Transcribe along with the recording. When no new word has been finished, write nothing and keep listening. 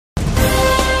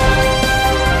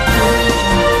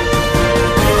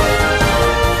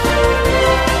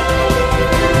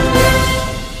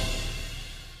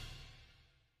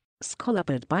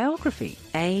Skolopad Biography,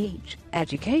 Age,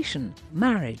 Education,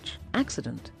 Marriage,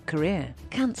 Accident, Career,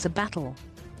 Cancer Battle.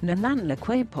 Nonhlanhla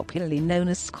Qwabe, popularly known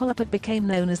as Skolopad, became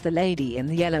known as the lady in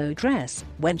the yellow dress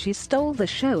when she stole the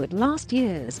show at last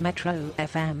year's Metro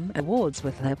FM Awards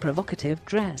with her provocative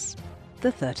dress.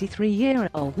 The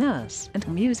 33-year-old nurse and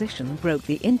musician broke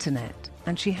the internet,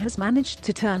 and she has managed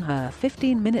to turn her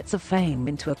 15 minutes of fame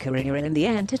into a career in the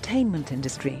entertainment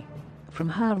industry. From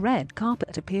her red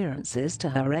carpet appearances to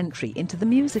her entry into the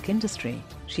music industry,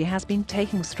 she has been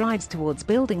taking strides towards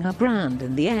building her brand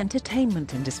in the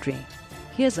entertainment industry.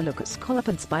 Here's a look at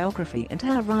Skolopad's biography and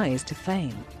her rise to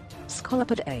fame.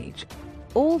 Skolopad age.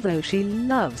 Although she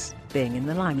loves being in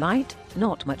the limelight,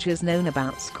 not much is known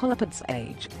about Skolopad's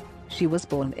age. She was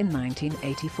born in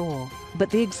 1984, but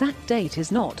the exact date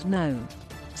is not known.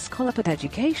 Skolopad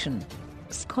education.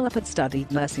 Skolopad studied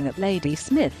nursing at Lady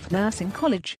Smith Nursing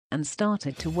College and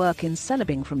started to work in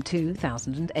celibing from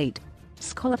 2008.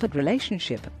 Skolopad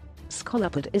relationship.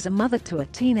 Skolopad is a mother to a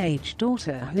teenage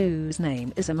daughter whose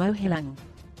name is Nonhlanhla.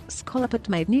 Skolopad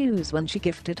made news when she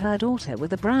gifted her daughter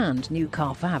with a brand new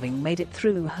car for having made it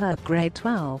through her grade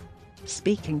 12.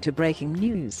 Speaking to Breaking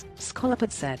News,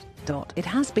 Skolopad said, "It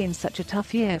has been such a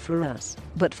tough year for us,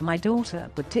 but for my daughter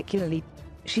particularly.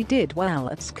 She did well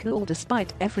at school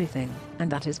despite everything,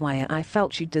 and that is why I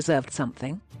felt she deserved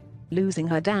something. Losing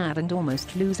her dad and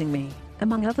almost losing me,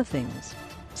 among other things."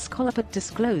 Skolopad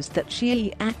disclosed that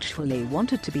she actually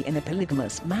wanted to be in a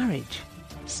polygamous marriage.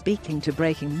 Speaking to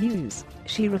Breaking News,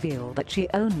 she revealed that she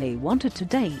only wanted to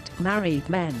date married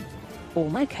men.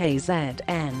 "All my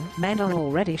KZN men are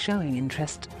already showing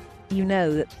interest. You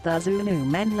know that the Zulu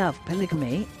men love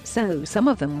polygamy, so some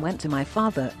of them went to my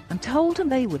father and told him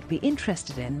they would be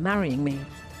interested in marrying me.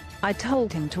 I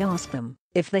told him to ask them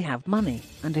if they have money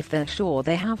and if they're sure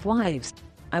they have wives.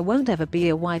 I won't ever be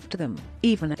a wife to them,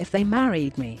 even if they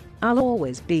married me. I'll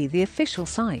always be the official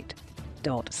side."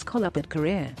 Skolopad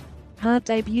career. Her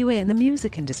debut in the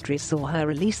music industry saw her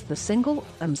release the single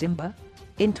Mzimba.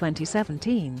 In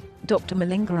 2017, Dr.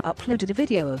 Malinga uploaded a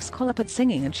video of Skolopad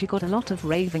singing and she got a lot of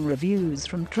raving reviews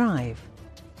from Drive.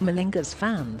 Malinga's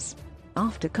fans.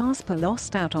 After Casper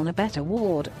lost out on a BET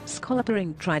award,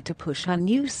 Skolopad tried to push her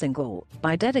new single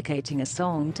by dedicating a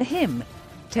song to him.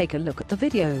 Take a look at the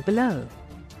video below.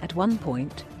 At one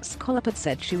point, Skolopad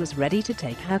said she was ready to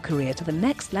take her career to the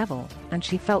next level, and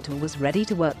she felt she was ready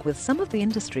to work with some of the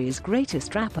industry's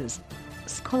greatest rappers.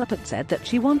 Skolopad said that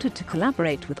she wanted to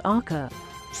collaborate with Arca.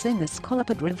 Singer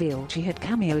Skolopad revealed she had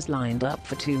cameos lined up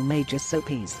for two major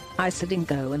soapies,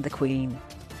 Isidingo and The Queen.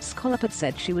 Skolopad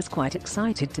said she was quite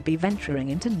excited to be venturing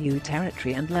into new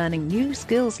territory and learning new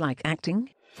skills like acting.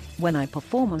 "When I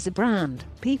perform as a brand,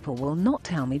 people will not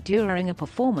tell me during a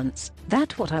performance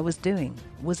that what I was doing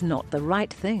was not the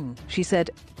right thing," she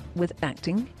said. "With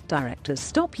acting, directors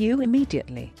stop you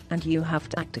immediately, and you have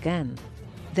to act again.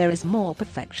 There is more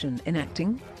perfection in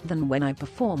acting than when I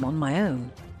perform on my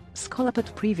own."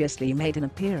 Skolopad previously made an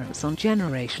appearance on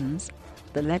Generations.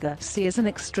 The legacy is an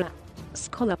extra.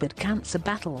 Skolopad cancer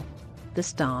battle. The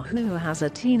star, who has a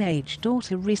teenage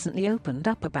daughter, recently opened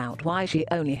up about why she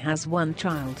only has one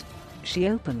child. She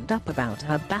opened up about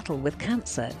her battle with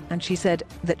cancer, and she said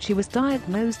that she was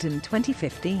diagnosed in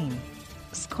 2015.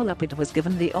 Skolopad was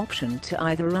given the option to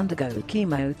either undergo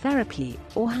chemotherapy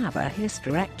or have a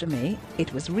hysterectomy.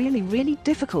 "It was really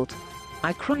difficult.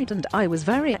 I cried and I was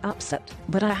very upset,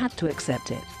 but I had to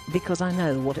accept it because I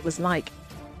know what it was like.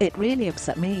 It really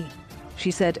upset me,"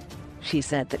 she said. She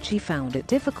said that she found it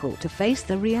difficult to face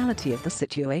the reality of the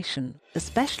situation,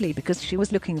 especially because she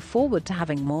was looking forward to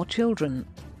having more children.